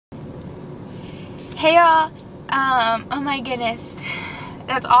Hey y'all, oh my goodness,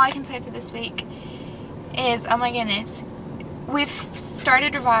 that's all I can say for this week is, oh my goodness, we've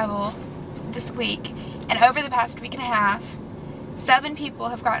started revival this week, and over the past week and a half, 7 people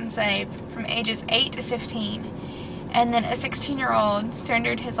have gotten saved from ages 8 to 15, and then a 16-year-old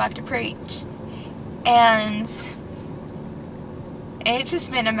surrendered his life to preach, and it's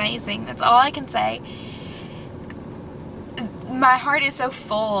just been amazing. That's all I can say. My heart is so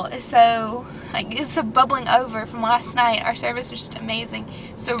full, it's so bubbling over from last night. Our service was just amazing,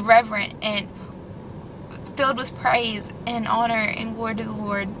 so reverent and filled with praise and honor and glory to the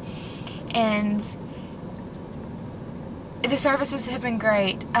Lord. And the services have been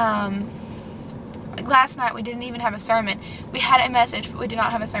great. Last night we didn't even have a sermon. We had a message, but we did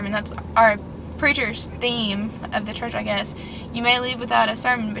not have a sermon. That's our preacher's theme of the church, I guess. You may leave without a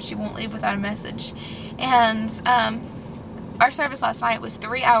sermon, but you won't leave without a message. And our service last night was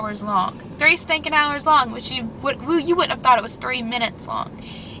 3 hours long. 3 stinking hours long, which you wouldn't have thought it was 3 minutes long.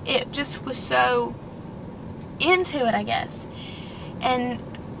 It just was so into it, I guess. And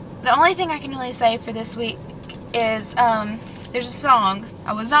the only thing I can really say for this week is there's a song.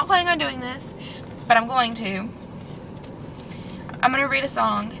 I was not planning on doing this, but I'm going to. I'm going to read a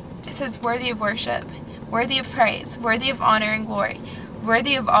song. It says, "Worthy of worship, worthy of praise, worthy of honor and glory,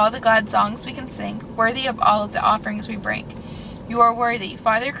 worthy of all the glad songs we can sing, worthy of all of the offerings we bring. You are worthy,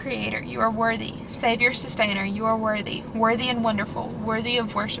 Father Creator, you are worthy, Savior Sustainer, you are worthy, worthy and wonderful, worthy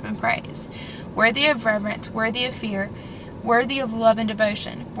of worship and praise, worthy of reverence, worthy of fear, worthy of love and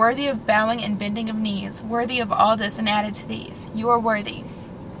devotion, worthy of bowing and bending of knees, worthy of all this and added to these. You are worthy.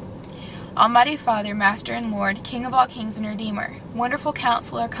 Almighty Father, Master and Lord, King of all kings and Redeemer, wonderful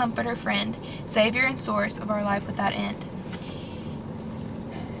Counselor, Comforter, Friend, Savior and Source of our life without end."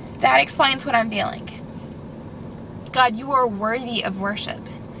 That explains what I'm feeling. God, you are worthy of worship.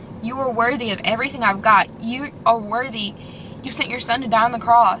 You are worthy of everything I've got. You are worthy. You sent your son to die on the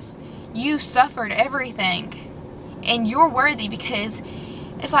cross. You suffered everything. And you're worthy because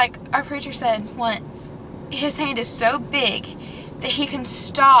it's like our preacher said once, his hand is so big that he can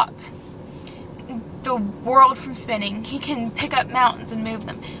stop the world from spinning. He can pick up mountains and move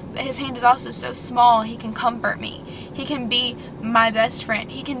them. But his hand is also so small, he can comfort me. He can be my best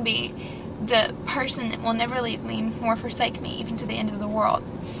friend. He can be the person that will never leave me nor forsake me, even to the end of the world.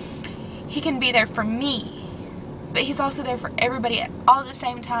 He can be there for me, but he's also there for everybody all at the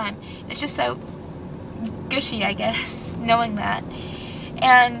same time. It's just so gushy, I guess, knowing that.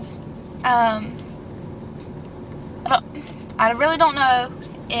 And I really don't know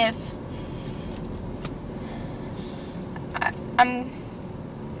if I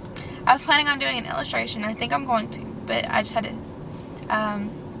was planning on doing an illustration. I think I'm going to, but I just had to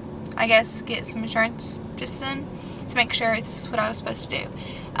I guess get some insurance just then to make sure this is what I was supposed to do.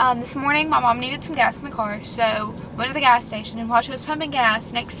 This morning my mom needed some gas in the car, so went to the gas station, and while she was pumping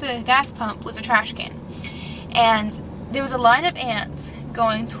gas, next to the gas pump was a trash can. And there was a line of ants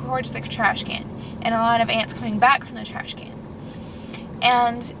going towards the trash can, and a line of ants coming back from the trash can.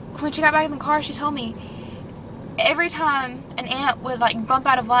 And when she got back in the car, she told me every time an ant would like bump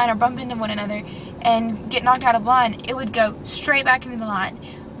out of line or bump into one another and get knocked out of line, it would go straight back into the line,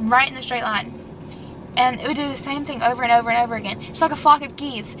 right in the straight line. And it would do the same thing over and over and over again. It's like a flock of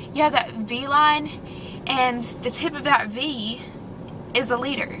geese. You have that V line, and the tip of that V is a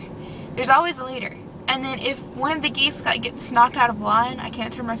leader. There's always a leader. And then if one of the geese gets knocked out of line, I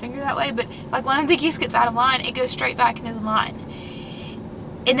can't turn my finger that way, but like one of the geese gets out of line, it goes straight back into the line.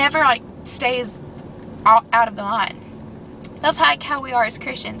 It never like stays out of the line. That's like how we are as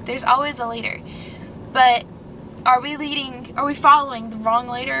Christians. There's always a leader. But are we following the wrong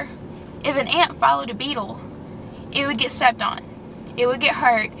leader? If an ant followed a beetle, it would get stepped on. It would get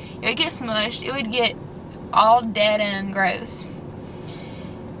hurt. It would get smushed. It would get all dead and gross.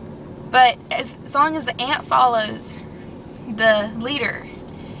 But as long as the ant follows the leader,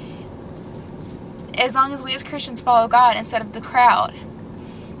 as long as we as Christians follow God instead of the crowd,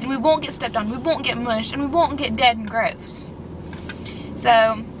 then we won't get stepped on, we won't get mushed, and we won't get dead and gross.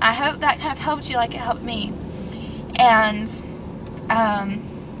 So I hope that kind of helped you like it helped me. And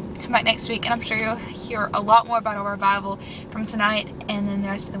come back next week, and I'm sure you'll hear a lot more about our revival from tonight and then the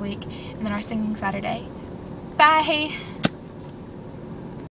rest of the week, and then our singing Saturday. Bye!